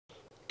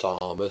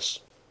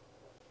Thomas,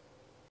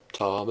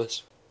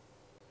 Thomas,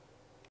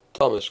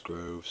 Thomas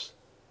Grooves.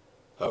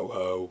 Ho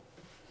ho.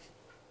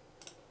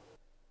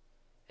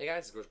 Hey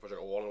guys, it's Grooves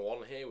Project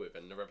 101 here with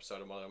another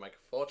episode of Modern Micro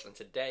Forge, and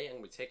today I'm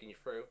going to be taking you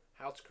through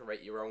how to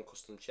create your own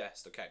custom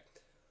chest. Okay,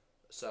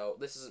 so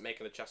this isn't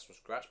making a chest from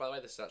scratch, by the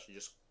way. This is actually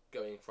just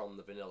going from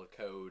the vanilla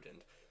code and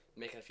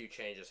making a few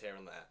changes here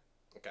and there.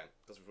 Okay,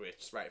 because if we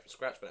just write it from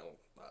scratch, but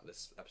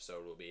this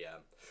episode will be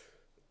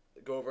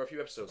go over a few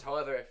episodes.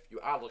 However, if you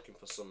are looking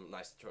for some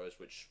nice tutorials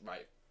which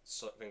write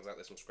things like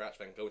this from scratch,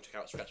 then go check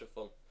out Scratch of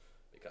Fun,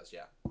 because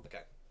yeah,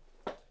 okay.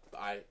 But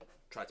I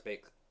try to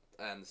make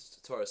this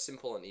tutorial is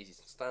simple and easy to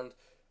understand,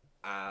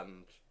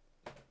 and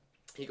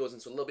he goes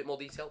into a little bit more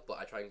detail, but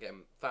I try and get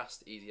him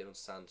fast, easy to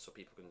understand, so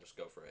people can just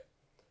go through it.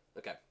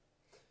 Okay,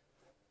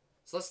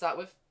 so let's start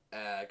with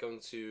going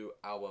to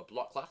our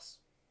block class.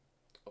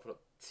 Open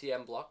up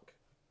TM block.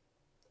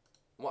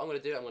 And what I'm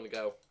going to do, I'm going to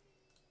go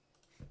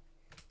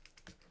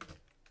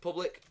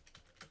public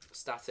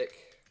static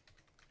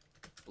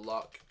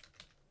block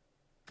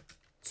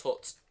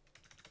tut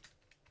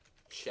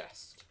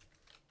chest.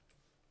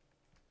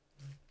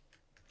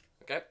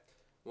 Okay,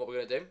 what we're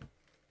going to do,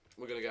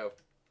 we're going to go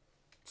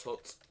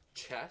tut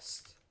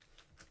chest.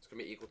 It's going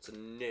to be equal to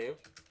new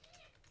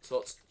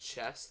tut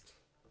chest.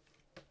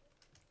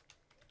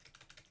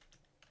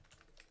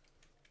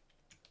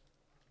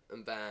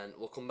 And then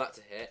we'll come back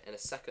to here in a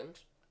second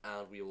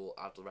and we will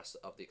add the rest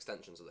of the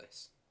extensions of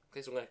this.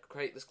 Okay, so I'm going to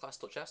create this class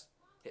tut chest,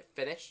 hit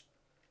finish.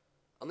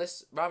 On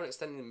this, rather than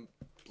extending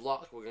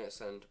block, we're going to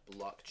extend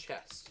block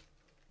chest.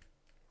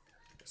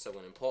 So I'm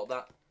going to import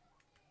that.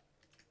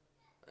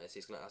 And so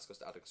he's going to ask us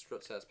to add a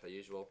constructor as per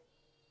usual,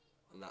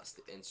 and that's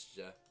the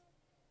integer.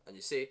 And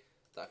you see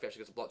that if we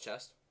actually go to block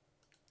chest,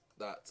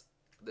 that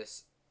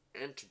this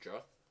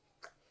integer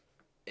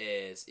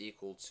is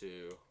equal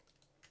to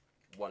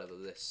whatever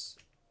this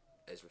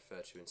is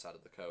referred to inside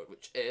of the code,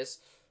 which is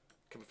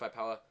Comprify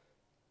power.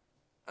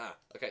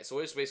 Okay, so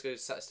we'll just basically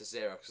set this to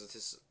 0 because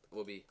this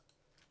will be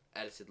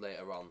edited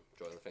later on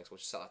during the thing, so we'll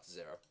just set that to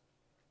 0.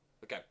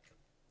 Okay,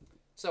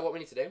 so what we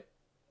need to do,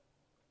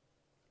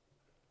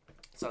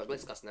 so the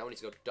Blitz class now, we need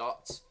to go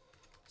dot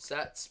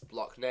set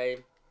block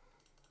name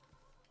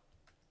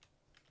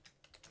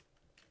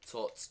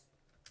tut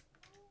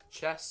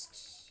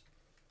chest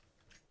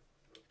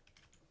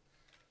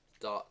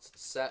dot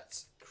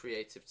set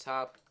creative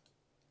tab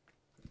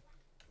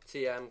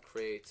tm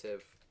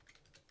creative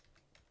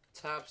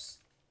tabs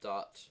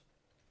dot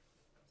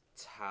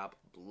tab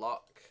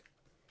block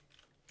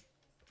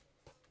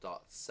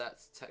dot set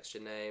texture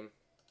name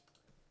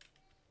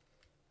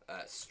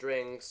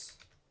strings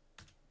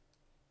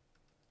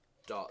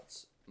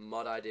dot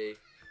mod id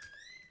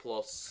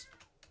plus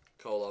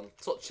colon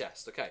tut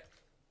chest. Okay,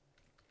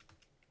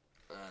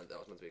 and that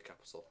was meant to be a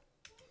capital.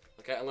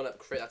 Okay, I'm gonna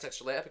create that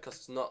texture later because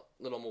it's not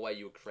the normal way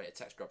you would create a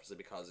texture, obviously,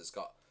 because it's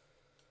got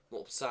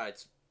multiple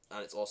sides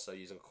and it's also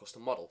using a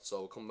custom model. So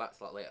we'll come back to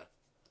that later.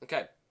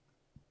 Okay,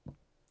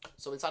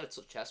 so inside of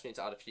tut chest we need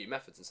to add a few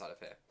methods inside of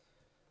here.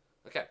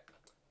 Okay,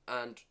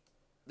 and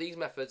these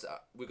methods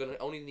we're going to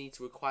only need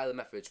to require the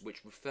methods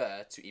which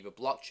refer to either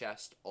block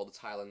chest or the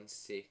tile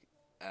entity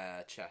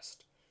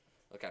chest.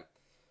 Okay,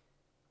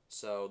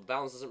 so the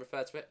balance doesn't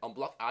refer to it. On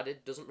block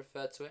added doesn't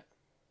refer to it.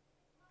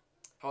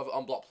 However,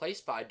 on block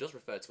placed by does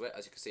refer to it,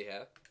 as you can see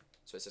here.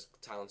 So it says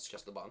tile entity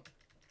chest at the bottom,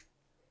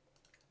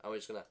 and we're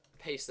just going to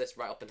paste this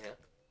right up in here.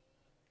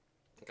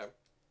 Okay,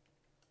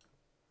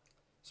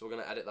 so we're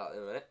going to edit that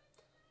in a minute.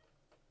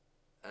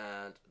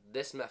 And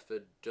this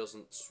method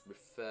doesn't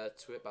refer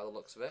to it by the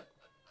looks of it.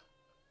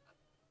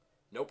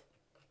 Nope.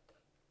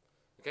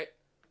 Okay,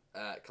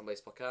 can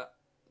place block art.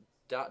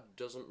 That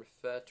doesn't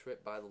refer to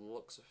it by the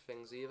looks of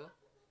things either.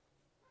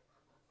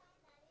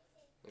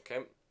 Okay,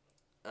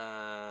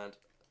 and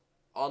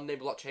on name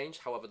block change,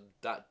 however,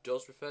 that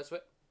does refer to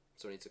it.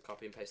 So we need to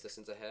copy and paste this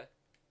into here.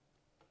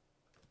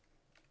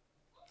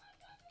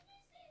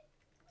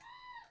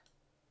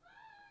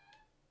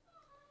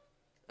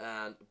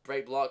 And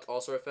break block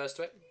also refers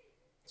to it,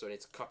 so we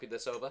need to copy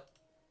this over.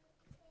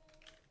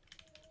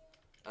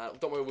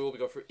 Don't worry, we will be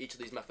going through each of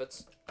these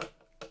methods.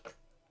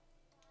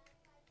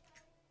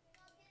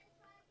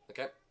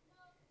 Okay.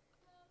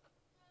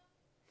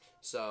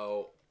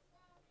 So,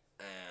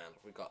 and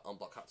we've got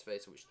unblock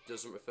activator, which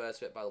doesn't refer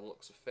to it by the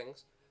looks of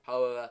things.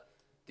 However,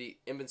 the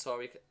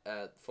inventory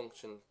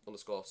function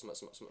underscore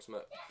something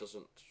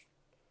doesn't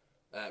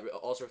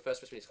also refers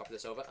to it. So we need to copy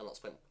this over, and let's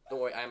explain. Don't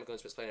worry, I am going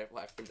to explain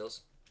what everything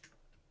does.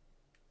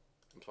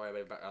 I'm sorry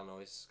about the background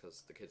noise,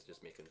 because the kids are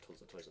just making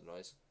tons of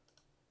noise.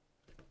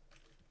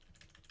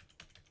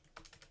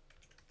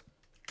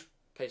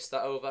 Paste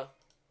that over.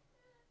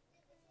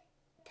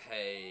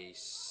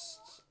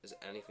 Paste. Is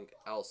there anything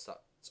else that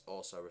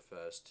also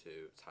refers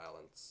to tile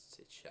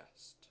entity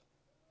chest?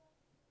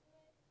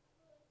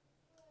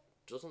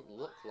 Doesn't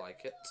look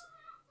like it.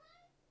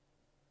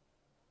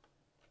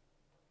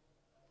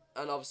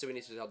 And obviously we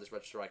need to have this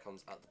register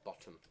icons at the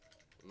bottom,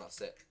 and that's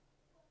it.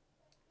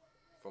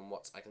 From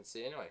what I can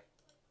see anyway.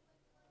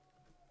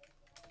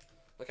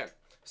 Okay,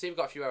 see we've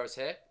got a few errors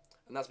here.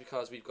 and that's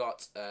because we've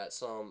got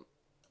some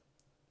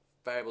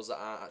variables that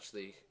aren't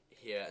actually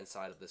here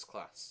inside of this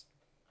class.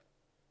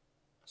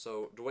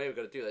 So the way we're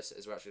going to do this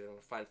is we're actually going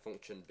to find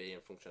function B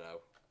and function O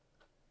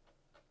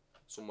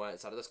somewhere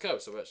inside of this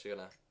code. So we're actually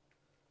going to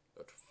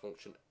go to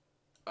function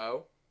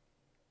O,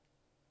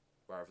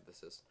 wherever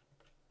this is,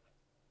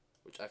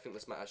 which I think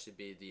this might actually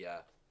be the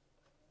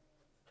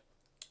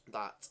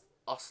that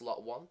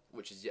ocelot one,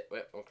 which is,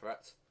 wait, I'm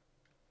correct,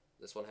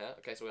 this one here.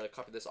 Okay, so we're going to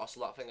copy this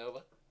ocelot thing over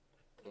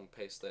and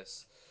paste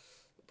this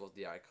above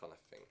the icon, I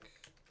think,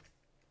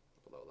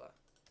 below there,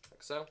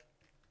 like so.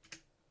 So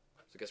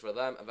it gets rid of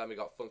them, and then we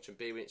got function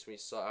B we need to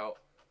sort out,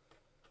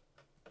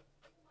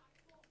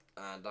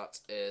 and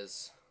that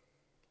is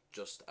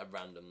just a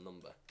random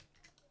number.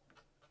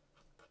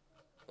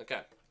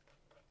 Okay.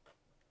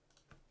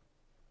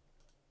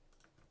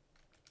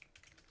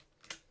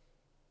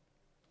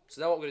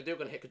 So now what we're going to do, we're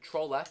going to hit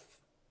Control F,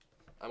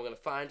 and we're going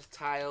to find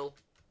tile,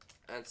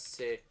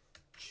 entity,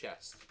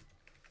 chest.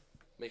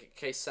 Make it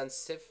case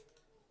sensitive,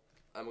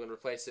 and we're going to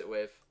replace it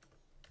with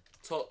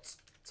tut,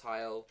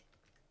 tile,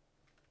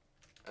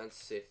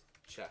 entity,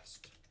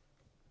 chest.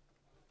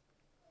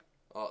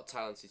 Or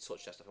tile, entity, tut,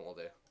 chest, I think we'll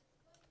do.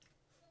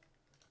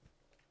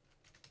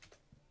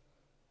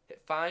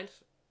 Hit find.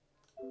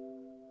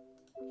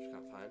 Which we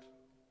can't find.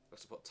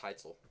 Let's put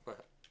title.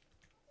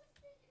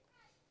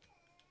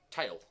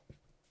 Tile.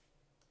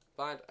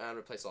 Find and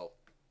replace all.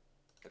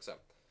 Like so.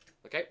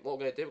 Okay, what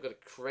we're going to do, we're going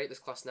to create this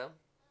class now.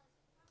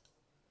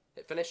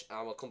 Hit finish,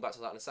 and we'll come back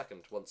to that in a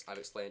second once I've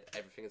explained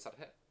everything inside of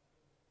here.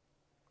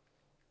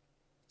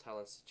 Tile,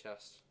 entity,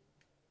 chest.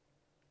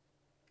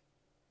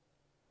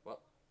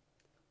 What?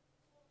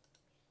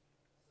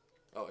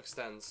 Oh,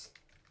 extends.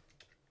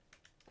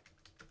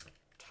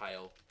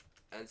 Tile,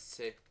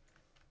 entity,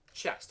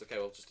 chest. Okay,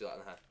 we'll just do that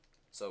in here,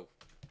 so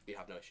we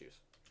have no issues.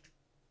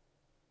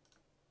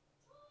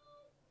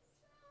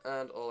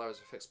 And all errors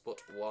are fixed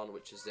but one,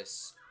 which is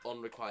this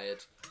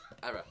unrequired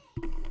error.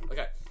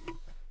 Okay.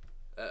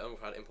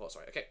 Unrequired import,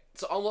 sorry. Okay,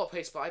 so unlock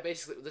paste by,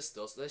 basically what this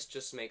does, this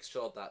just makes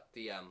sure that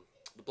the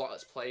block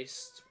that's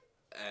placed,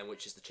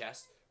 which is the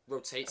chest,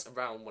 rotates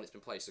around when it's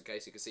been placed. Okay,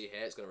 so you can see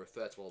here it's going to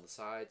refer to all the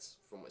sides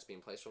from what it's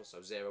being placed from,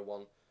 so 0,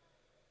 1.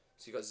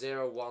 So you've got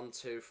 0, 1,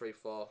 2, 3,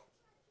 4,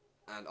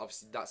 and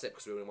obviously that's it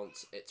because we only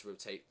want it to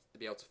rotate, to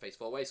be able to face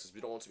 4 ways, because we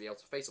don't want to be able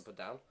to face up and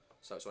down,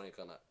 so it's only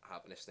going to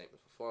have an if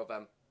statement for 4 of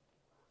them.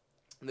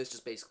 And this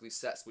just basically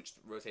sets which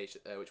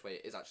rotation, which way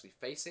it is actually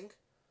facing.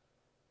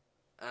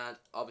 And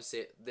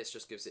obviously, this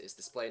just gives it its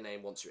display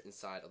name once you're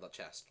inside of that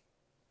chest.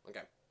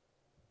 Okay.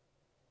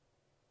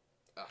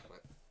 Ah, right.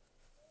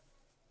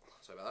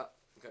 Sorry about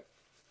that. Okay.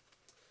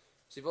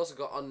 So you've also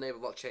got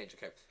unenable block change.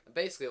 Okay. And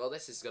basically, what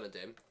this is going to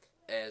do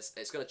is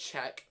it's going to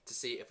check to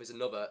see if there's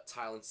another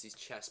tile entity's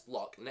chest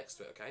block next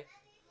to it. Okay.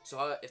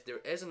 So if there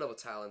is another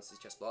tile entity's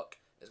chest block,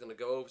 it's going to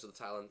go over to the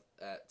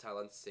tile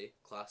entity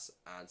class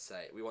and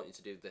say, we want you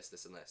to do this,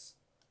 this, and this.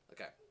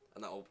 Okay.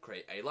 And that will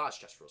create a large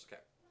chest for us.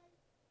 Okay.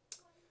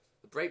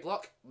 The break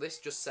block, this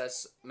just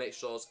says, make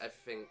sure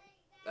everything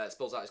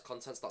spells out its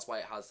contents. That's why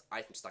it has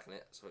item stack in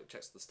it. So it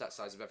checks the stack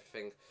size of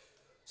everything.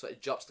 So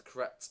it drops the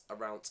correct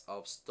amount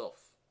of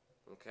stuff.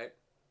 Okay.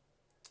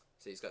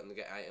 So he's got the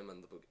get item,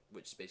 and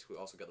which is basically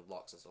also get the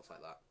blocks and stuff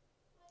like that.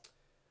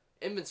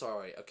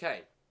 Inventory.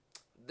 Okay.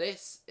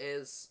 This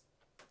is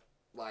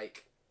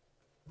like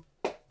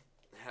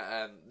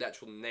the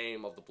actual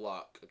name of the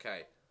block.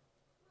 Okay.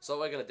 So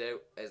what we're gonna do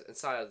is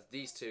inside of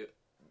these two,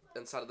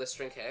 inside of this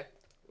string here,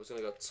 we're just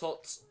going to go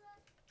tut,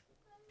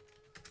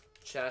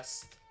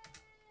 chest,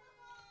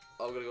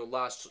 oh, we're going to go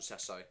large tut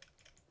chest, sorry.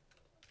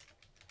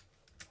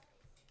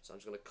 So I'm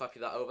just going to copy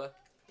that over,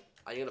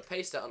 and you're going to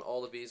paste it on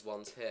all of these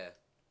ones here,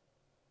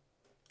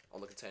 on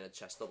the container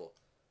chest double.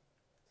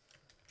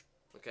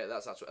 Okay,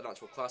 that's an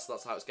actual class,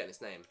 that's how it's getting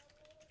its name.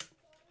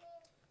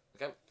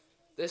 Okay,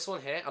 this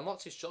one here, I'm not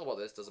too sure what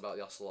this does about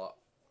the ocelot.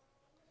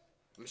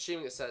 I'm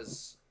assuming it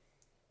says...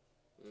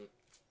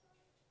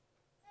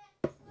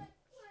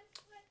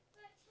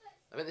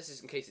 I think this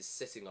is in case it's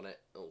sitting on it.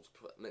 It'll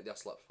make the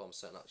ocelot perform a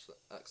certain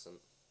action.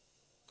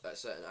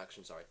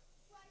 Sorry.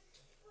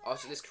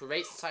 Obviously, this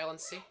creates the tile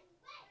entity,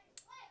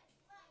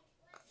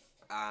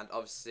 and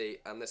obviously,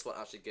 this one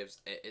actually gives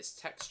it its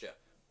texture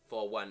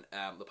for when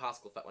the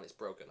particle effect when it's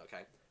broken.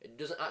 Okay, it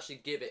doesn't actually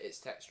give it its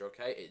texture.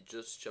 Okay, it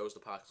just shows the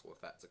particle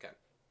effect. Okay.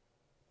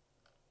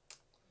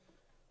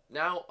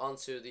 Now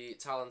onto the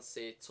tile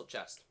entity tut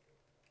chest.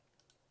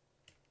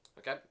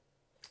 Okay.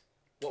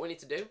 What we need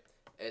to do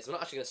is we're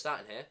not actually going to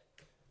start in here.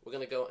 We're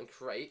going to go and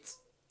create...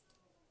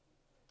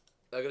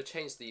 I'm going to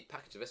change the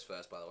package of this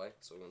first, by the way.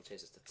 So we're going to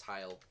change this to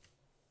tile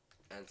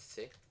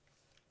entity.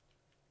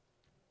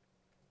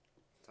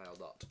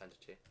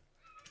 Tile.entity.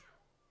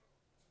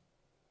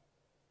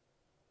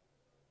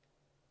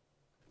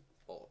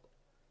 Or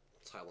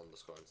tile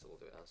underscore entity, we'll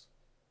do it as.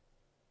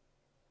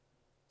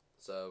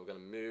 So we're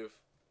going to move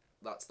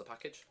that to the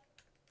package.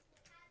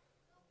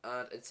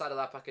 And inside of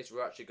that package,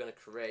 we're actually going to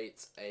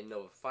create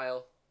another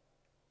file.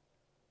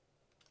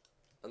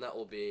 And that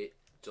will be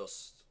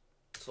just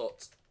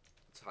tut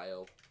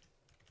tile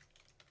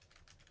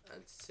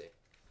entity.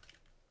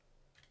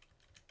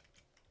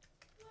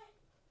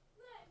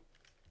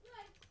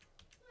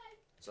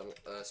 So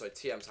sorry,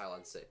 TM tile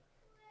entity.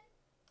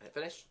 Hit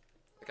finish.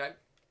 Okay.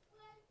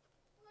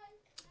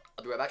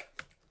 I'll be right back.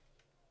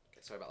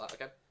 Okay, sorry about that.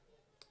 Okay.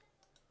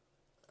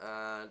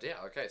 And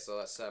yeah, okay. So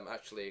let's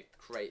actually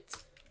create.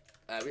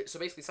 So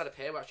basically, inside of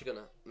here, we're actually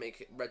gonna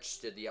make it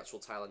register the actual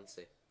tile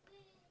entity.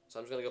 So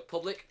I'm just gonna go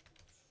public,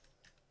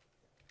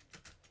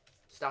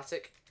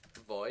 static,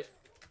 void,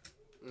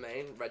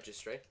 main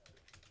registry.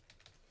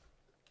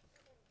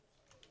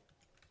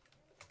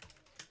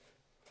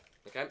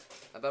 Okay,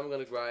 and then we're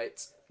going to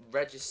write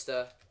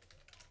register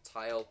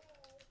tile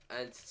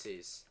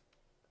entities.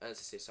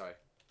 Sorry.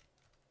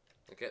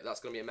 Okay,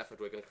 that's going to be a method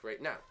we're going to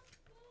create now.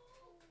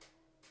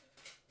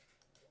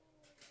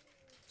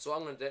 So what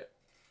I'm going to do,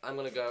 I'm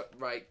going to go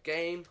write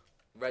game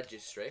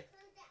registry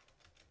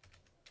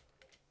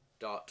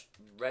dot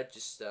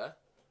register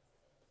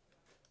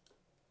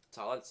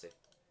tile entity.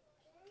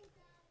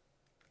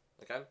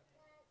 Okay.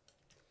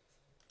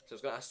 So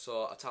it's going to ask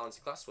for a tile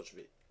entity class, which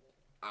would be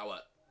our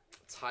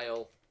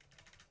tile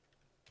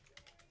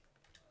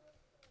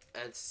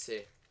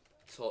entity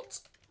tut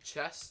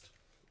chest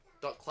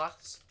dot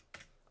class,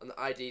 and the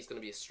ID is going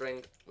to be a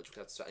string, which we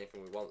can set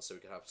anything we want. So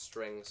we can have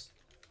strings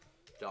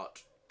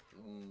dot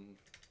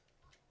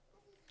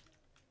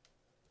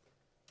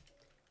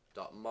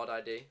mod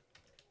ID.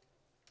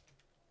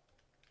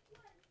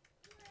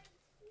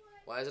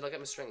 Why is it not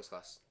getting a strings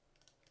class?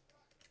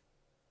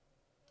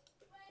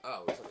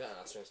 Oh, it's not getting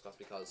a strings class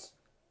because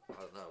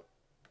I don't know.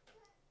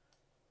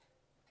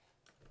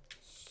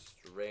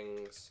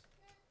 Strings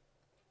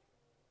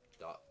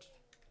dot,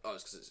 oh,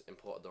 it's because it's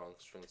imported the wrong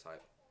string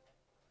type.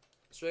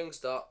 Strings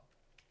dot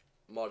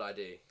mod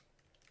ID.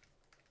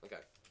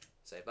 Okay,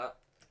 save that.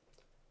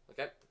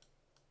 Okay,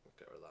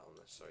 get rid of that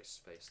unnecessary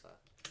space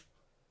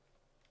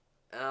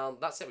there.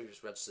 That's it. We've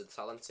just registered the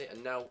tile entity,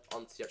 and now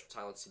onto the actual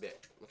tile entity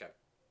bit. Okay,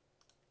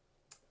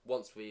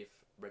 once we've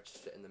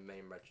registered it in the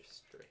main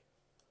registry,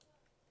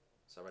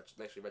 so make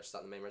sure you register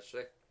that in the main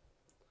registry.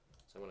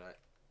 So I'm gonna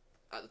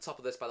at the top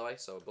of this, by the way,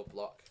 so above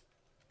block,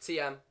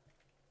 TM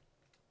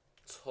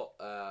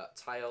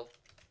tile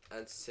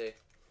entity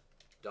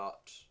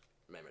dot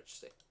main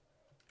registry.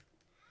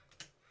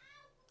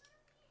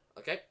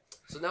 Okay,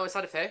 so now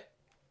inside of here,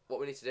 what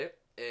we need to do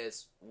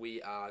is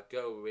we are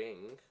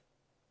going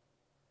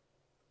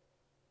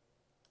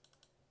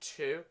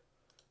to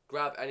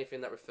grab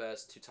anything that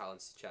refers to tile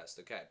entity chest.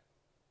 Okay,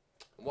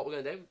 and what we're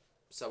going to do,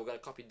 so we're going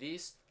to copy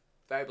these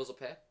variables up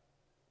here,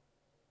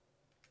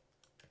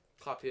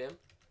 copy them,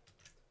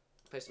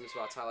 paste them into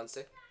our tile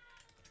entity,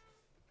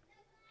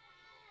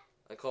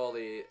 and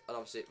and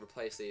obviously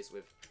replace these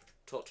with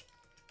tut,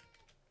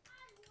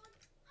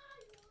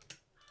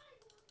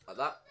 like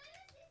that.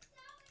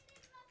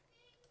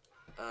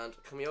 And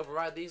can we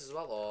override these as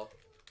well, or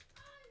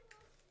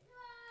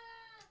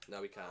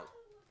no, we can't.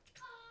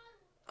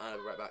 And I'll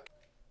be right back.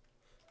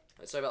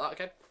 Right, sorry about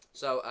that. Okay,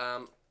 so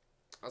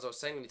as I was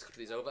saying, we need to copy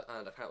these over,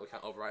 and apparently we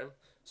can't override them,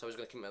 so we're just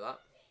going to keep them like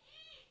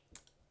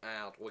that,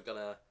 and we're going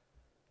to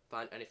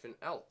find anything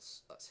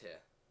else that's here.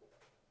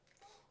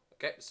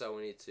 Okay, so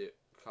we need to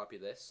copy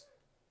this.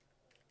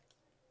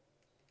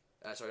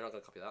 Sorry, we're not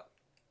going to copy that.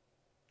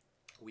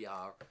 We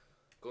are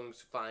going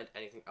to find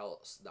anything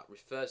else that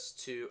refers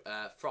to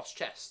frost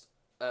chest.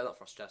 Not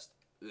frost chest.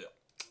 Ugh.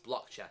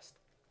 Block chest.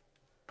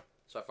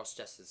 So frost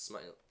chest is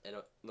in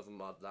another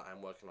mod that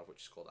I'm working on,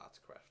 which is called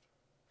Artcraft.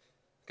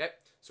 Okay,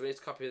 so we need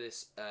to copy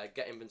this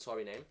get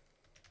inventory name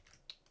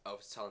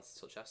of talented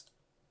tile chest.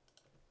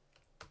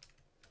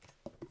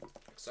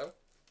 Like so.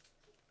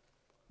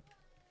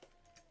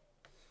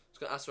 It's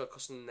going to ask for a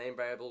custom name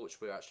variable,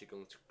 which we're actually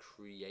going to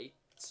create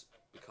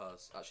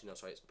because actually no,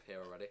 sorry, it's up here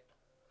already.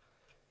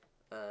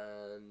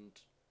 And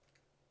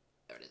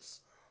there it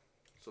is.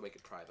 So we'll make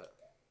it private.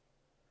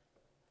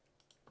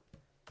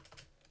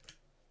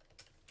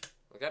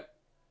 Okay.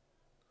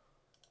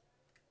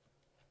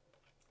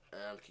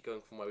 And keep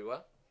going from where we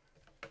were.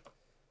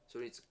 So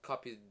we need to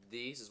copy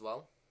these as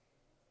well.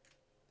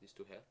 These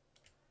two here.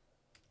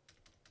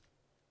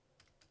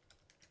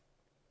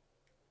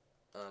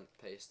 And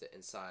paste it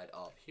inside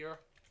of here.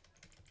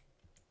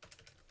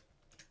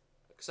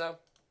 Like so.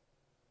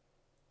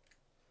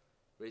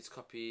 We need to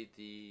copy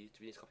do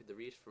we need to copy the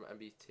read from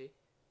MBT?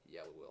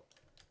 Yeah, we will.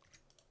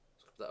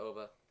 Let's copy that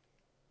over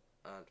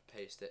and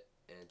paste it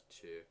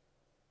into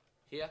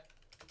here.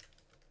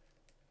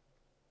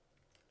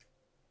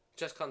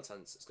 Chest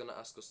contents, it's going to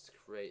ask us to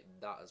create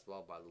that as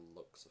well by the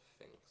looks of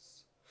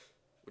things,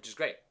 which is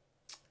great.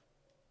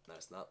 No,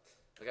 it's not.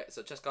 Okay,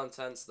 so chest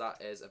contents,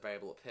 that is a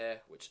variable up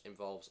here, which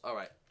involves,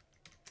 alright,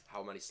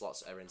 how many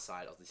slots are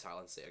inside of the tile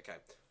entity. Okay,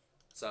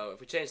 so if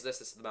we change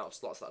this is the amount of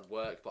slots that would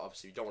work, but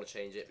obviously we don't want to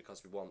change it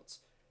because we want,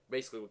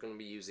 basically we're going to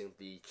be using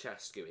the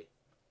chest GUI,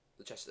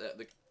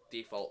 the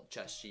default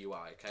chest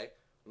GUI, okay?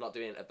 We're not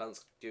doing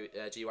advanced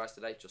GUIs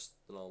today, just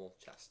the normal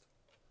chest.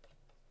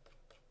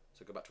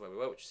 So go back to where we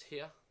were, which is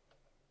here.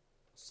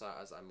 So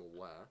as I'm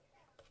aware.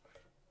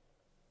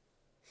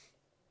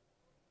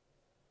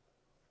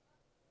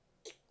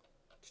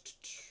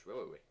 Where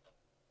were we?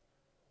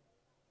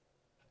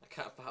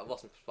 I've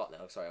lost my spot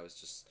now. Sorry, I was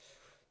just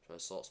trying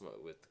to sort something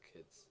with the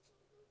kids.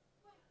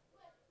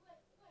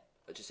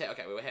 But just here.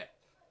 Okay, we were here.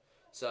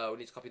 So we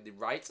need to copy the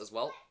right as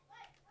well.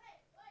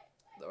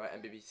 The right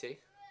MBBT.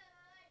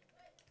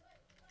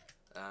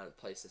 And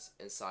place this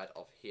inside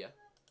of here.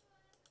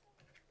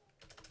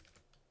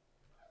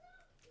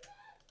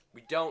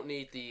 We don't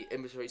need the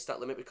inventory stat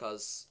limit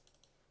because,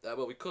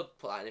 well, we could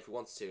put that in if we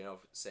wanted to, you know,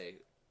 say,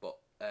 but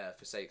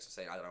for sakes of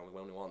saying, I don't know, we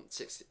only want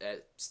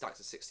stacks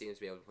of 16 to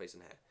be able to place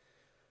in here.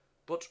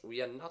 But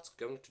we are not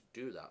going to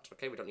do that,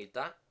 okay? We don't need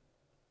that.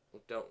 We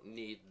don't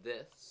need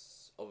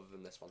this, other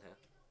than this one here.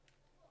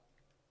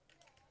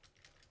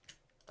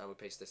 And we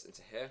paste this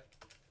into here.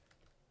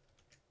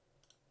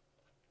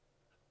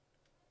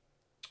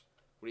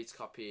 We need to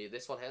copy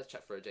this one here to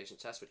check for adjacent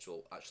chest, which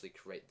will actually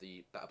create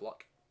the better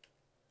block.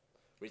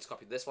 We need to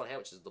copy this one here,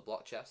 which is the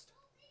block chest.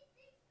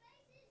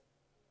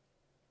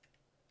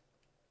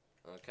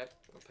 Okay,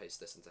 and paste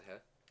this into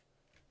here.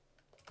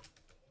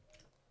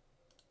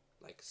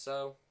 Like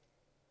so.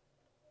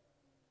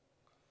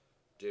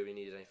 Do we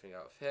need anything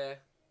out of here?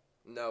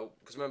 No,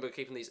 because remember we're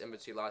keeping these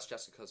inventory large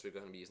chests because we're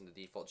going to be using the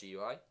default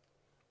GUI.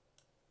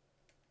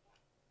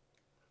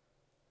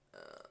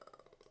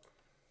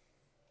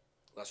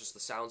 That's just the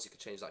sounds. You could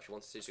change that if you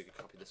wanted to, so you could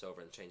copy this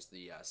over and change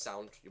the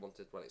sound you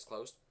wanted when it's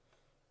closed.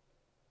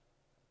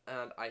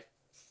 And I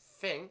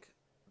think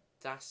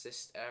that's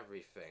just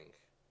everything.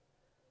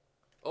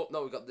 Oh,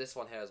 no, we've got this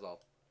one here as well.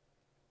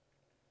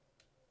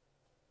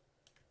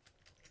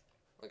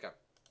 Okay.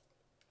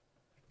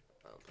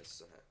 I'll place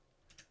this in here.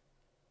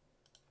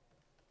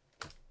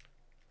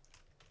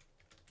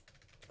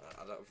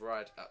 I don't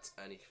override at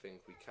anything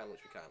we can,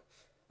 which we can.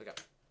 Okay.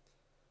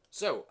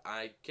 So,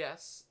 I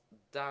guess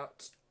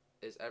that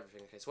is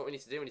everything. Okay, so what we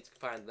need to do, we need to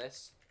find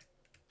this.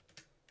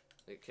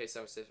 Okay,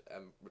 so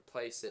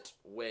replace it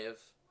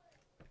with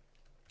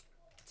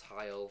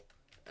tile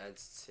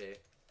entity,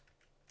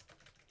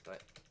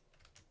 right,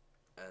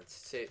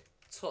 entity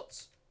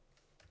tut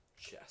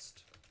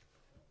chest.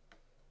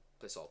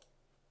 Place all.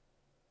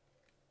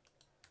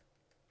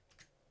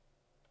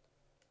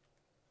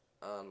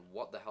 And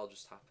what the hell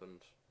just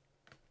happened?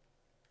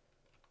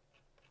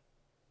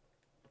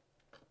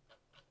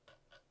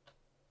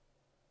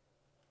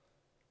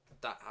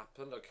 That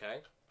happened,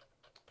 okay.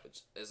 Which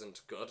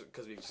isn't good,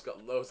 because we've just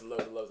got loads and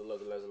loads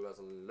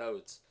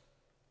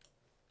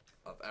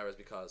of errors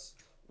because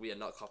we are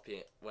not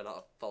copying, we're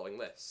not following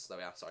this. There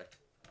we are, sorry.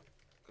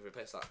 Because we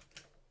replaced that.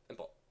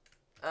 Import.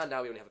 And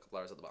now we only have a couple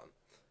errors at the bottom.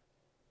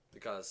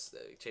 Because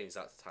we changed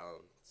that to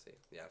tile. See,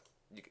 yeah,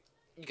 you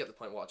get the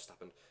point what just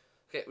happened.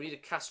 Okay, we need a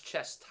cast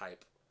chest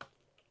type.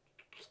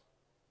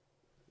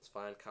 Let's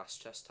find cast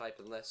chest type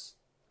in this.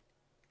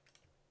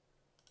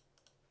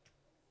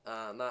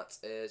 And that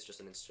is just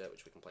an insert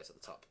which we can place at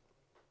the top,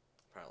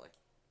 apparently.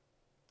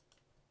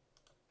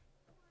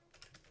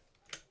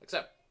 Like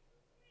so.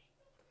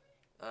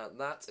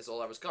 That is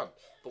all errors gone.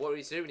 But what we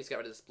need to do, we need to get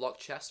rid of this block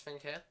chest thing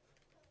here.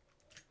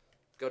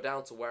 Go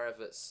down to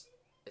wherever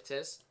it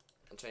is,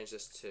 and change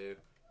this to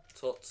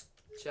tut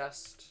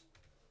chest.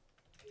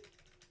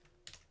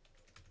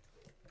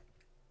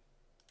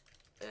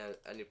 And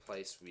any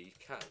place we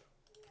can.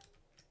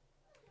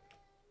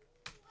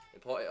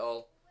 Import it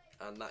all.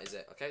 And that is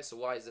it. Okay, so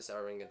why is this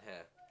erroring in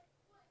here?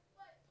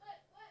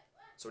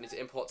 So we need to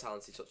import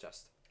Talency Tut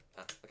Chest.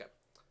 Okay.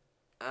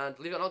 And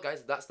believe it or not,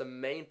 guys, that's the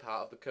main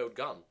part of the code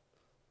gone.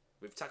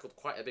 We've tackled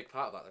quite a big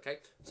part of that, okay?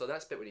 So the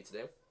next bit we need to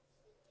do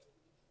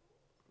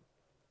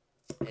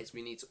is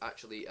we need to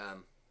actually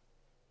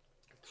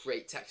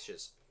create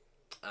textures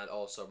and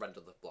also render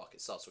the block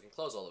itself. So we can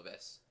close all of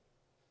this.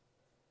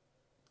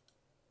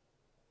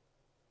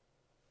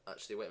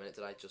 Actually, wait a minute,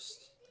 did I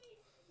just...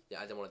 Yeah,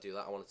 I didn't want to do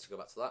that. I wanted to go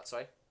back to that,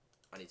 sorry.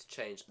 I need to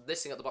change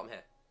this thing at the bottom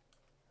here,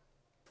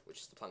 which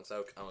is the planks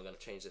oak, and we're going to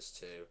change this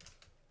to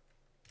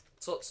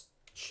tut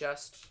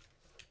chest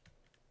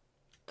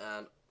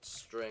and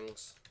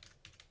strings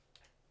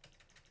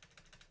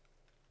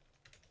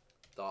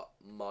dot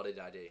modded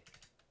ID.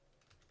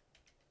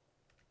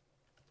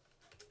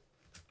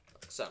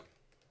 So,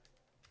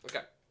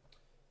 okay.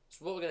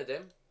 So what we're going to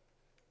do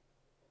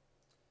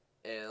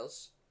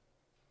is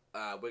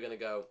we're going to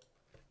go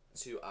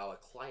to our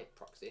client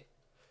proxy.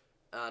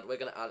 And we're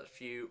going to add a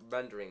few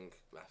rendering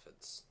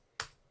methods.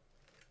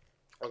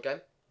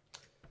 Okay.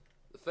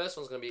 The first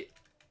one's going to be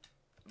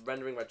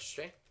rendering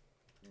registry.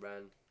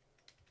 Rendering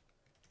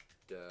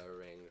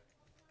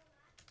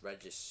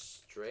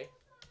registry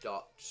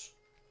dot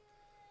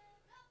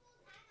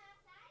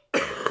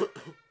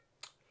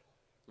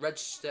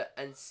register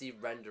NC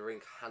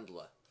rendering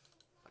handler.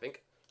 I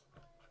think.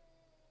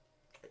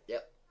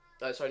 Yep.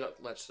 No, sorry,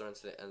 not register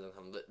NC handler.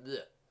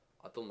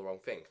 I've done the wrong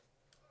thing.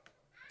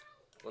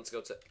 I want to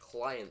go to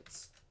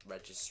client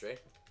registry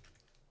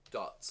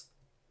dot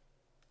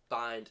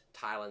bind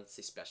tile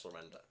entity special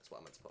render. That's what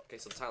I meant to put. Okay,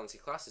 so the tile entity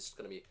class is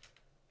going to be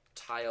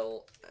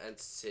tile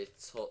entity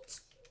tut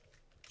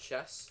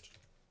chest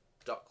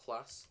dot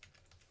class,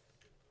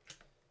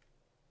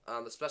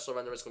 and the special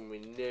render is going to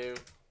be new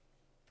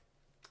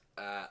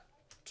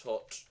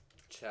tut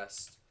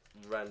chest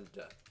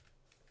renderer.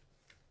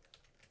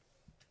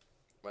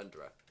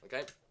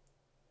 Okay.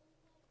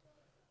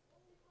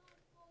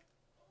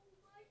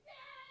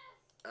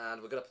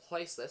 And we're gonna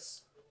place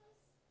this.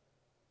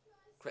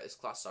 Create this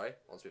class. Sorry.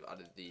 Once we've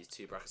added these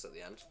two brackets at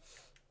the end.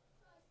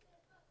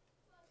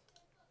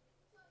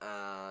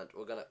 And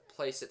we're gonna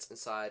place it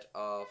inside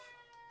of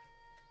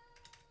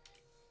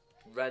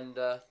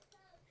render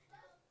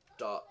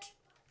dot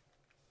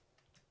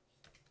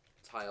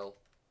tile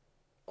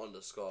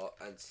underscore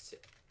entity.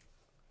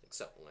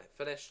 Except when I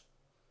finish,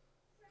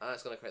 and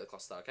it's gonna create the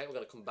class there. Okay, we're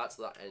gonna come back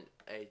to that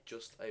in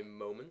just a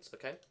moment.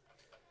 Okay,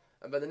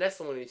 and then the next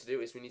one we need to do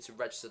is we need to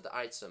register the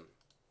item.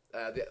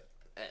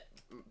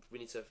 We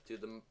need to do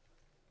the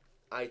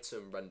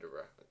item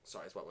renderer.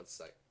 Sorry, that's what I want to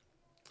say.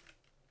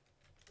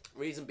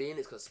 Reason being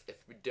is because if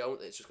we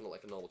don't, it's just gonna look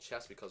like a normal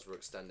chest because we're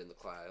extending the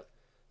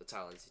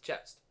tile entity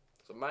chest.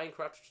 So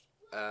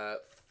Minecraft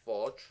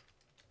Forge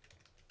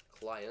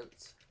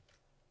client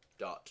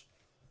dot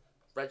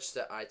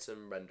register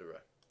item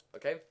renderer.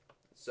 Okay,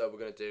 so we're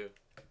gonna do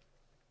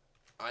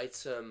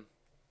item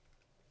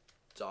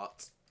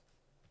dot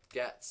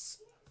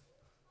gets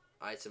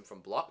item from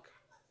block.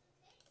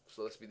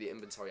 So this will be the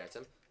inventory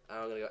item, and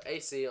I'm gonna go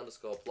AC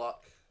underscore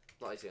block,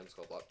 not AC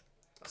underscore block.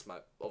 That's my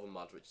other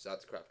mod, which is add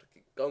to craft. I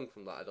keep going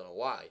from that. I don't know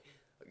why.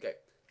 Okay,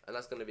 and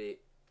that's gonna be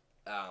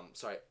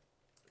sorry,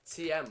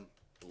 TM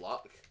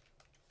block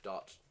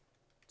dot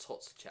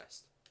tut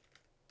chest.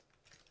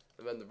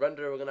 And then the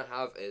renderer we're gonna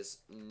have is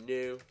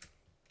new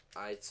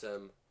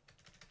item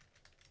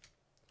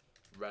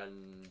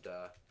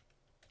render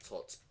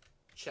tut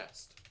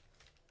chest.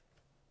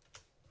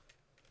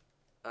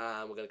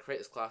 And we're gonna create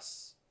this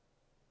class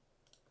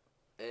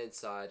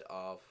inside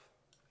of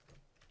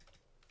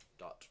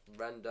dot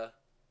render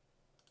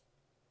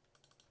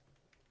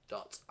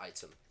dot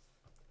item.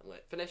 I'm gonna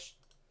hit finish,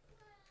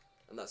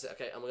 and that's it.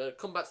 Okay, and we're gonna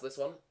come back to this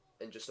one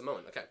in just a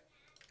moment. Okay.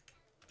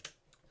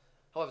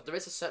 However, there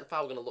is a certain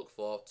file we're going to look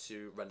for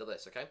to render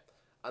this, okay?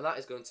 And that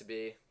is going to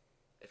be,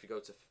 if you go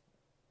to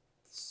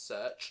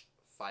search,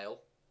 file,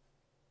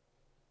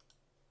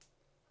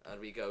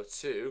 and we go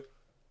to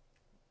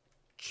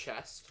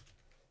chest,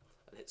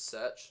 and hit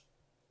search.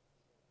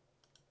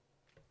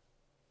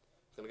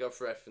 I'm going to go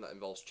through everything that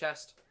involves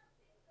chest,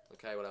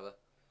 okay, whatever.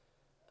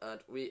 And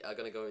we are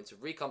going to go into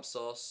recomp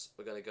source,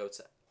 we're going to go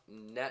to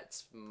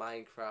net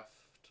Minecraft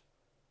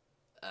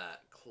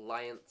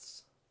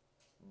clients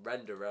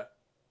renderer,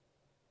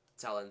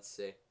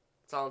 Talency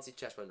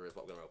chest renderer is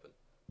what we're going to open.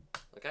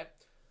 Okay?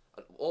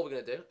 And all we're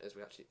going to do is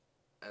we actually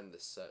end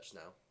this search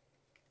now.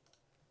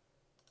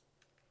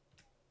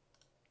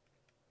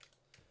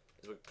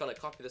 Is we're going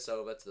to copy this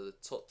over to the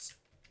tut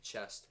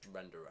chest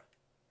renderer.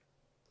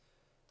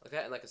 Okay,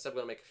 and like I said,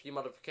 we're going to make a few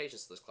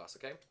modifications to this class,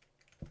 okay?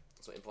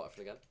 So import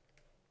everything again.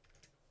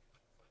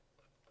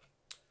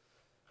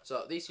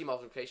 So these few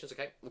modifications,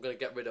 okay, we're going to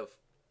get rid of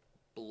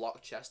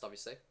block chest,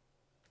 obviously,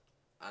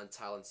 and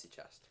Talency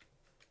chest.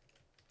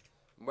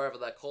 Wherever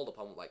they're called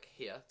upon, like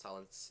here,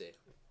 Talency,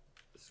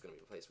 this is going to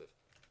be replaced with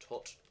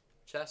tut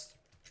chest.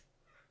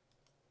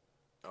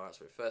 Alright,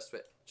 so we first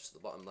bit just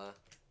at the bottom there.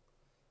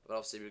 But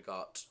obviously we've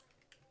got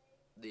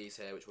these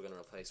here, which we're going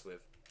to replace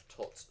with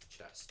tut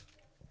chest.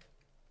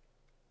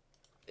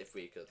 If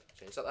we could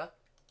change that there.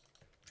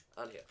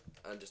 And here.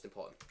 And just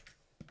import them.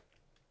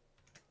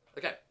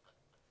 Okay.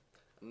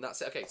 And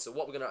that's it. Okay, so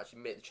what we're going to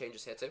actually make the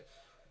changes here to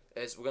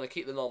is we're going to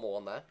keep the normal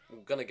one there. We're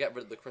going to get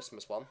rid of the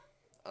Christmas one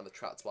and the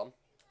trapped one.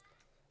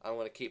 And I'm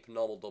going to keep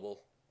normal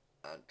double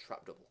and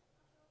trap double.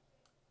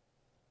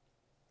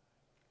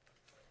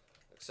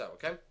 Like so,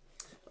 okay?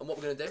 And what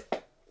we're going to do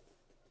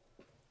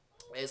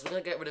is we're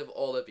going to get rid of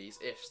all of these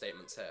if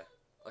statements here.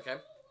 Okay?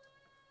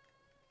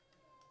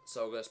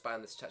 So we're going to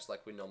span this text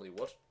like we normally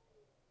would.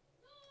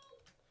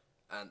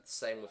 And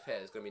same with here,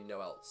 there's going to be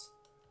no else.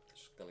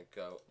 Just going to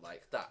go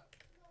like that.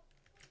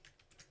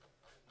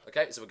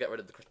 Okay, so we'll get rid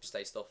of the Christmas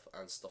Day stuff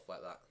and stuff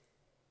like that.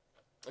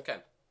 Okay.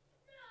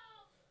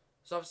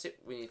 So obviously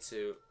we need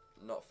to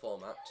not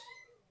format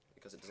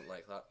because it doesn't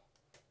like that.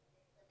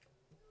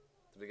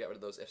 Did we get rid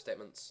of those if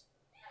statements?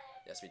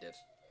 Yes, we did.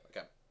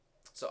 Okay.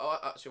 So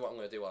actually, what I'm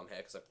going to do while I'm here,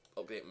 because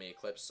I've updated my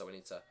Eclipse, so we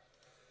need to.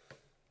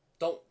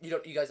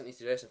 You guys don't need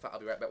to do this. In fact, I'll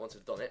be right back once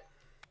I've done it.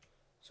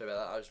 Sorry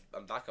about that.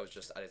 I'm back. I was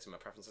just editing my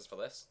preferences for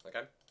this.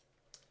 Okay.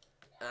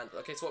 And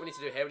okay, so what we need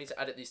to do here, we need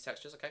to edit these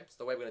textures. Okay. So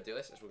the way we're going to do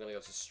this is we're going to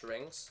go to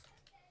strings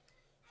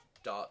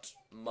dot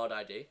mod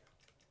ID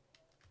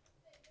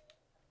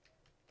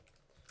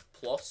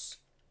plus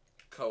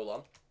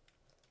colon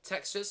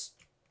textures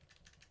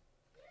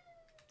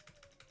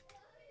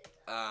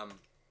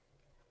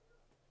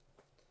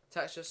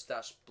textures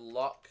dash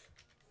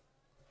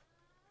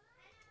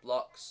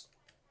blocks,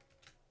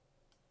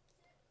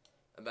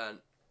 and then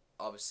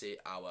obviously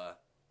our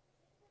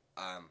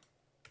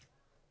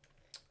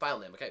file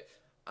name. Okay,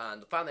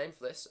 and the file name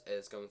for this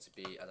is going to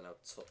be, I don't know,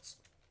 tut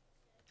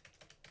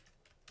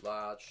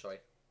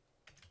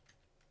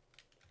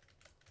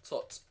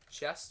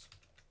chest.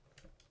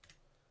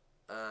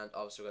 And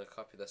obviously we're going to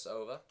copy this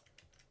over.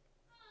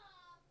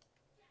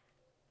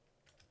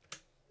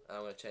 and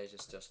I'm going to change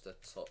this just to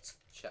tut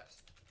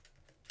chest.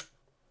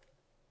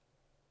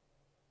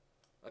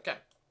 Okay,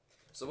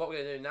 so what we're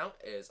going to do now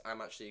is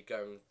I'm actually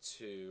going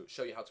to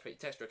show you how to create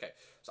texture. Okay,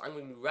 so I'm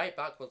going to be right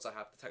back once I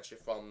have the texture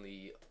from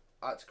the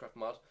Articraft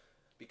mod,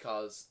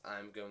 because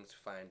I'm going to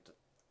find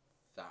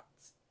that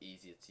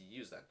easier to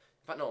use then.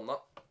 In fact, no, I'm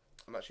not.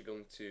 I'm actually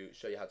going to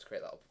show you how to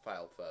create that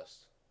file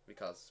first,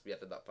 because we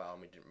added that file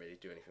and we didn't really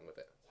do anything with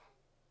it.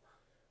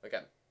 Okay.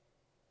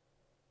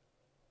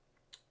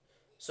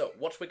 So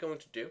what we're going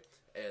to do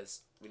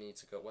is we need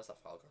to go. Where's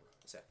that file gone?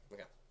 It's here.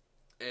 Okay.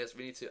 Is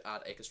we need to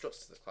add a constructor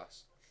to this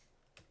class.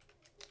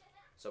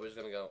 So we're just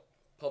going to go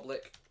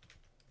public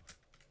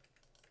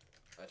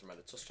item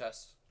render touch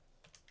chest,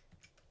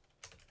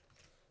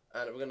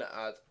 and we're going to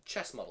add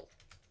chest model.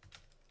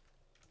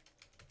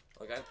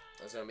 Okay,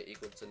 that's going to be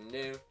equal to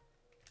new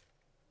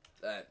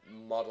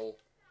model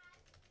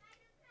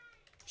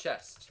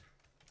chest.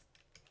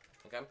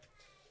 Okay,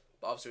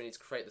 but obviously we need to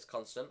create this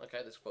constant. Okay,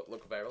 this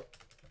local variable.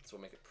 So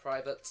we'll make it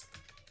private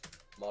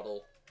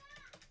model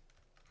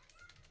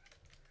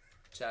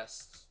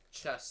chest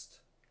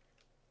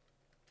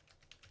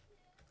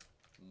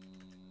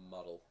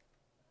model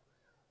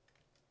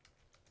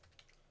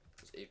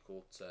is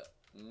equal to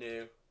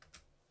new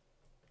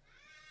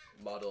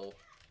model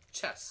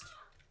chest,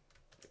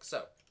 like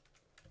so.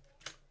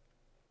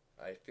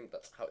 I think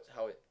that's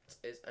how it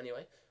is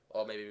anyway.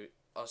 Or maybe,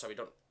 oh sorry, we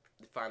don't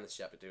define this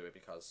yet, but do it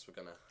because we're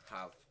gonna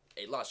have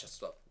a large chest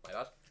as well. My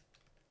bad.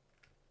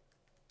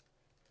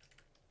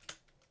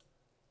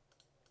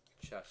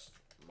 Chest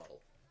model.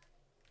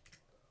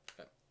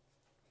 Okay.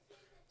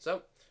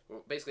 So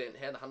basically in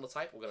here, the handle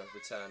type, we're gonna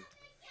return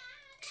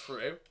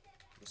true.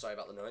 I'm sorry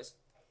about the noise.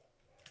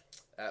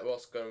 We're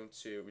also going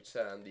to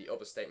return the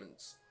other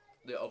statement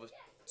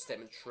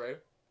true,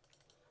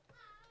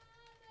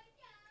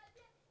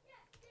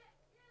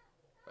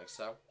 like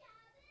so.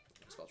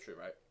 Spelled true,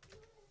 right?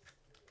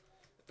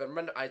 Then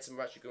render item,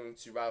 we're actually going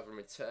to, rather than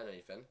return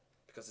anything,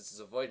 because this is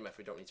a void method,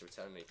 we don't need to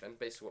return anything.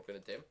 Basically, what we're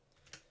going to do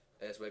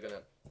is we're going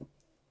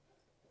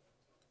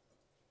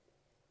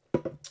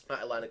to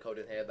write a line of code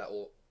in here that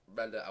will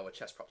render our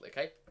chest properly.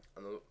 Okay,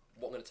 and then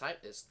what I'm going to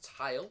type is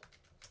tile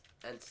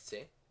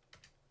entity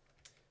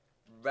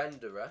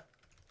renderer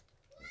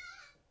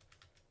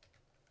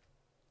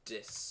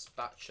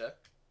dispatcher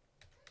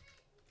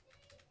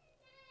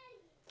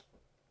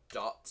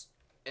dot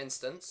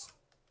instance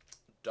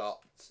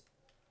dot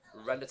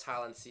render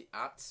tile entity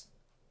at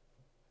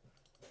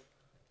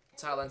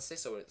tile entity,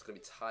 so it's going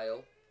to be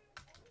tile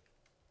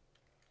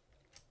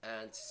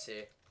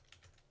entity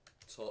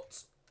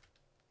tut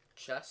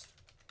chest.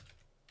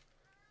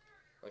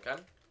 Okay,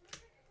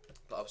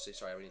 but obviously,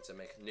 sorry, we need to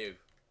make a new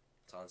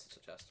tile entity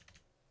tut chest.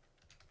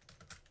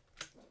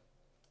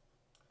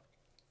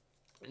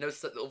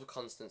 Notice that the other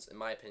constants, in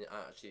my opinion,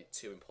 aren't actually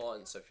too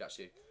important, so if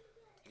you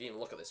can even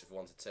look at this if you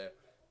wanted to,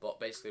 but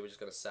basically we're just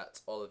going to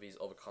set all of these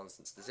other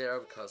constants to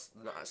 0 because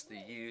they're not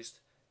actually used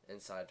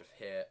inside of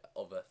here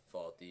other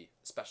for the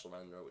special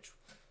renderer, which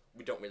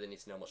we don't really need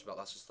to know much about.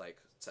 That's just like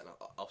setting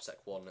out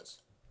offset coordinates.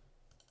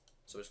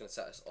 So we're just going to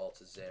set this all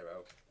to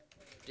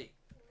 0D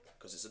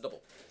because it's a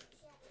double.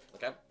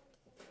 Okay,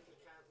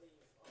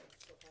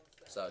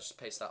 so just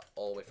paste that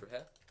all the way through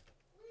here.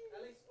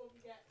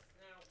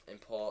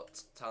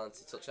 Import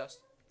talented touch chest.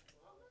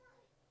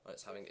 Oh,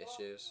 it's having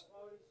issues.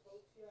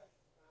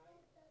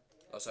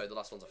 Oh, sorry, the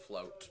last one's a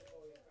float.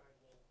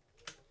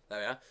 There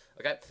we are.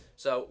 Okay,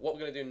 so what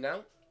we're going to do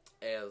now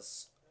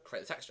is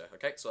create the texture.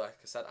 Okay, so like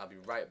I said, I'll be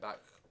right back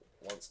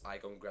once I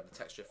go and grab the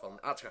texture from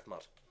the Articraft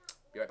mod.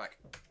 Be right back.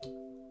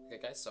 Okay,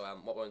 guys, so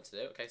what we're going to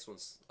do, okay, so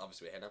once,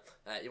 obviously we're here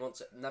now, you want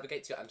to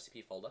navigate to your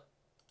MCP folder.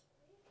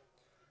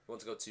 You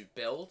want to go to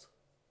build,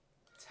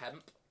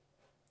 temp,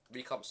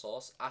 recomp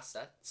source,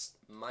 assets,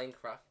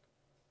 Minecraft,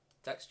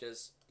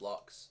 textures,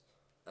 blocks,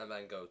 and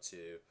then go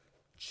to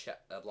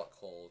a block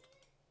called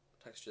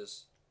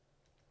textures,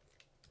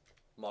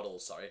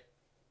 models, sorry.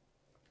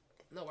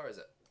 No, where is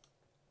it?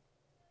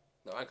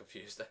 No, I'm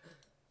confused.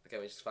 Okay,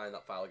 we just find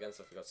that file again,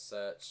 so if we go to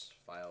search,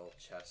 file,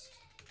 chest,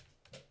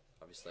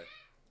 obviously.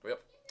 Hurry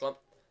up, come on.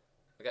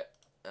 Okay,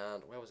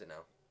 and where was it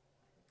now?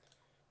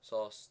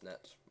 Source,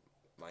 net,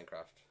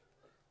 Minecraft.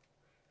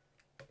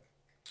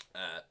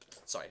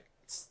 Sorry.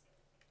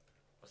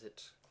 Was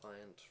it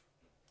client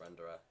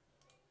renderer?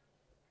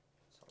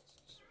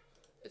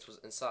 It was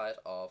inside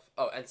of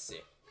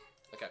entity.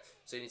 Okay,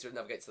 so you need to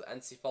navigate to the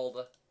entity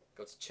folder,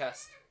 go to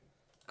chest,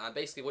 and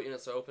basically what you need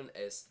to open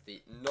is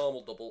the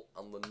normal double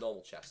and the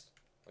normal chest.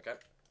 Okay,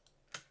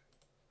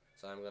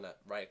 so I'm gonna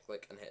right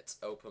click and hit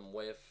open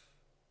with.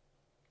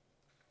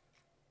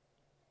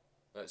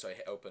 No, sorry,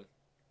 hit open.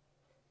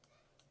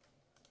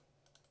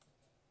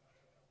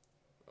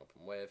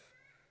 Open with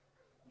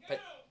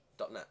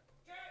pit.net.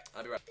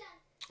 I'll be right.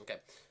 Okay,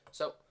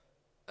 so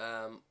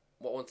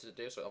what I wanted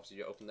to do, so obviously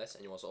you open this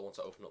and you also want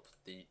to open up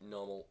the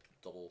normal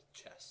double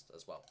chest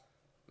as well.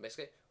 And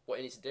basically what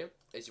you need to do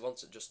is you want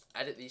to just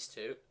edit these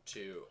two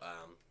to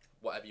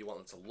whatever you want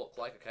them to look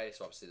like. Okay,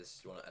 so obviously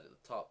this, you want to edit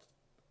the top,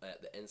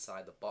 the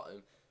inside, the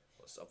bottom,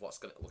 of what's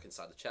going to look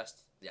inside the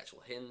chest, the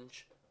actual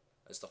hinge,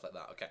 and stuff like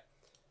that. Okay,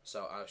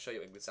 so I'll show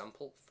you an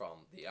example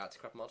from the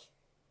Articraft mod,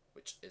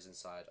 which is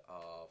inside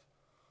of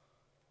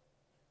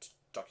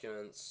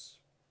documents,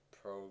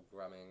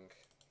 programming,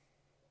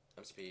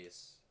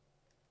 MCPs,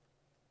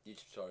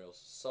 YouTube tutorials,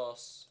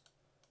 source,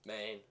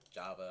 main,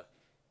 Java,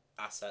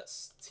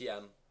 assets,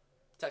 TM,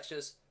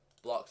 textures,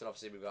 blocks, and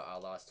obviously we've got our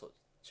large touch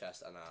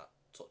chest and our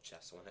touch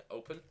chest. So I'm going to hit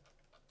open,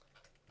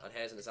 and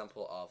here's an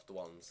example of the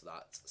ones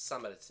that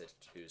Sam edited,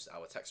 who's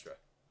our texturer.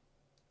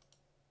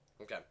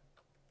 Okay,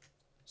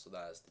 so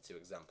there's the two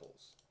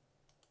examples.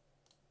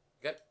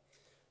 Okay,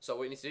 so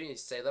what you need to do, you need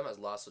to save them as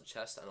large touch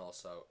chest and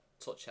also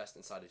touch chest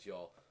inside of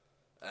your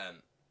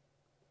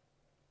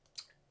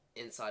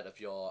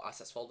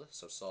assets folder.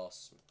 So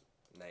source,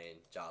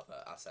 main,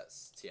 Java,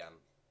 assets, TM,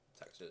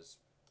 textures,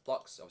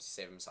 blocks.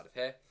 Obviously save them inside of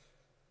here.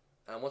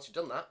 And once you've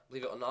done that,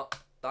 believe it or not,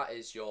 that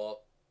is your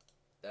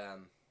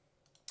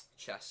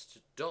chest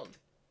done.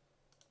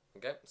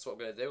 Okay, so what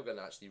we're going to do, we're going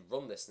to actually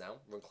run this now,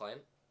 run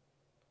client,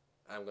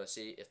 and I'm going to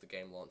see if the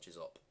game launches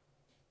up.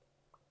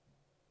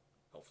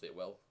 Hopefully it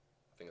will,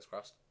 fingers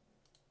crossed.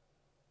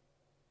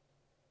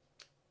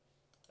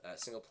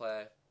 Single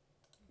player,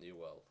 new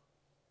world.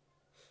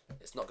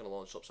 It's not going to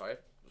launch up, sorry,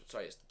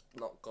 it's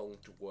not going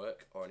to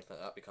work or anything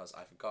like that because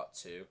I forgot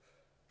to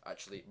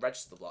actually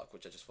register the block,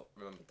 which I just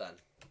remembered then.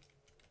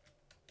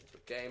 So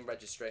game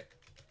registry,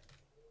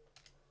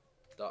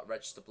 dot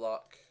register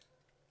block,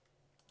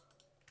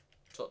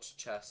 touch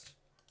chest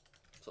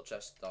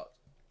dot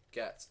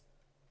get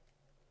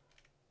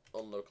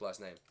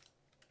unlocalized name.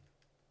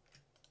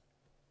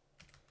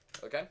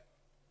 Okay,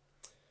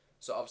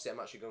 so obviously I'm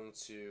actually going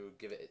to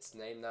give it its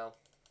name now,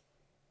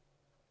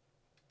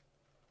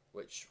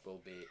 which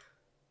will be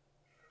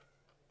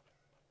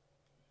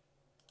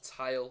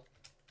tile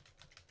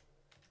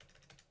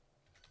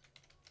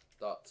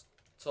dot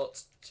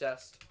touch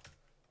chest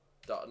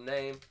dot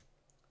name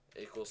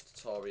equals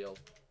tutorial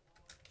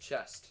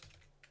chest,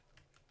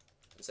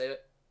 and save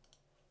it.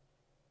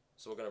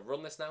 So we're going to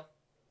run this now,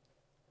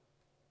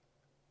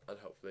 and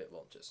hopefully it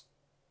launches.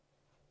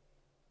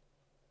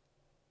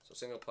 So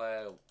single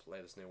player, we'll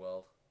play this new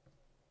world,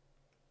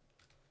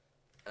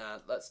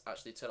 and let's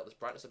actually turn up this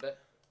brightness a bit.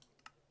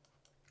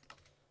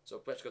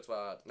 So let's go to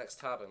our next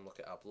tab and look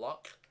at our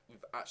block.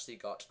 We've actually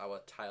got our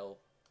tile.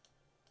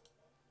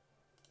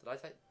 Did I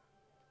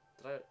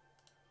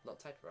not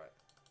type it right?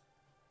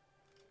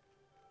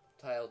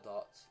 Tile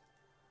dot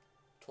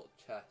touch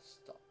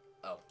chest dot,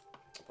 oh, I'll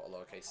put a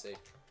lowercase c. And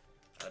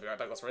I'll be right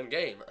back once we're in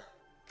game.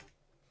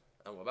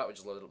 And we're back, we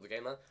just loaded up the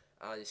game then.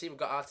 And you see we've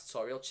got our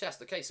tutorial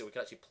chest. Okay, so we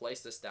can actually place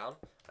this down,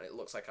 and it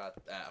looks like our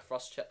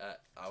frost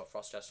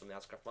chest from the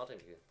Articraft mod. And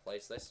we can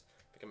place this.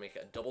 We can make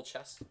it a double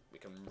chest. We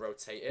can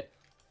rotate it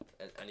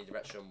in any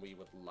direction we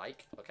would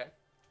like. Okay.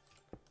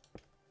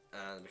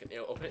 And we can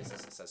open it.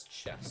 It says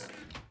chest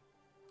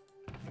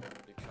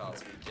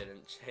because we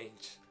didn't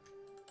change.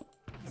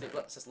 See,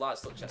 look, it says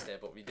large touch chest here,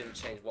 but we didn't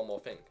change one more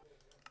thing.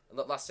 And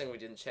the last thing we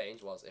didn't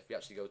change was if we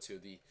actually go to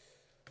the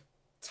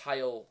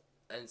tile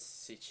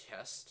entity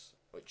chest,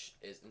 which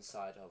is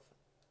inside of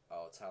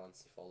our tile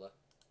entity folder,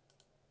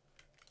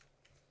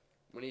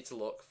 we need to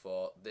look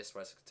for this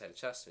where it's a container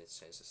chest. We need to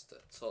change this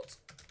to tut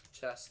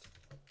chest,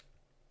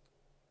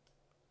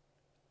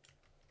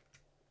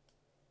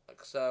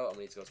 like so, and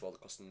we need to go to all the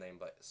custom name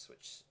bits,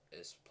 which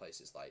is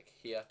places like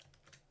here,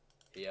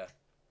 here,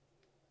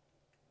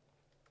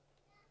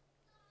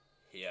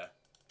 here,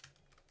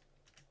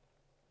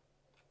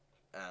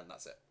 and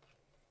that's it.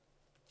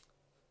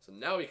 So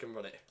now we can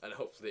run it, and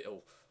hopefully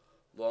it'll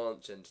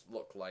launch and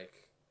look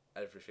like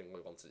everything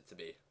we wanted it to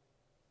be.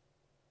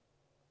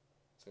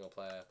 Single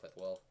player, play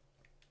the world.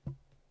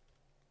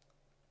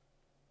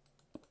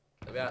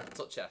 There we are,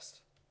 touch chest.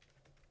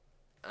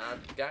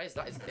 And guys,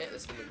 that is it.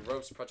 This has been the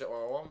Groves Project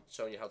 101,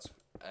 showing you how to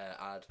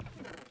add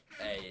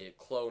a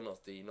clone of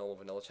the normal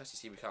vanilla chest. You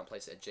see we can't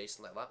place it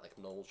adjacent like that, like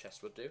a normal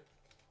chest would do.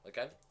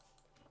 Okay?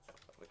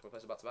 Can we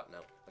place it back to back? No.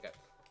 Okay.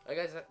 Alright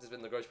guys, this has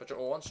been the Groves Project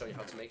 101, showing you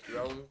how to make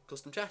your own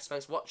custom chest.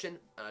 Thanks for watching,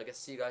 and I guess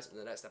see you guys in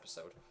the next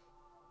episode.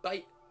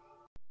 Bye!